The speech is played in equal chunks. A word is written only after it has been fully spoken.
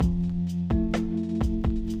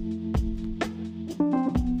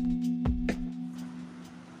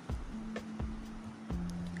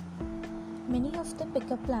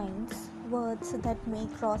pickup lines, words that may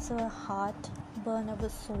cross our heart, burn our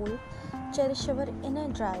soul, cherish our inner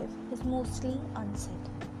drive, is mostly unsaid.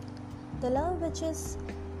 The love which is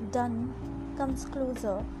done comes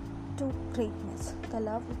closer to greatness. The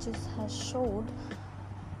love which has showed,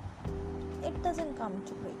 it doesn't come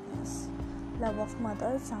to greatness. Love of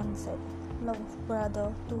mother is unsaid. Love of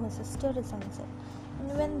brother to her sister is unsaid.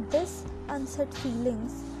 And when these unsaid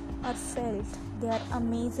feelings are felt, they are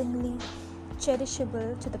amazingly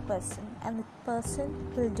cherishable to the person, and the person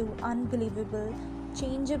will do unbelievable,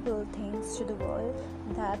 changeable things to the world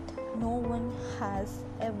that no one has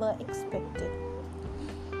ever expected.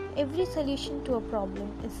 Every solution to a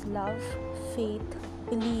problem is love, faith,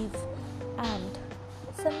 belief, and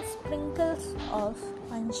some sprinkles of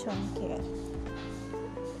unshown care.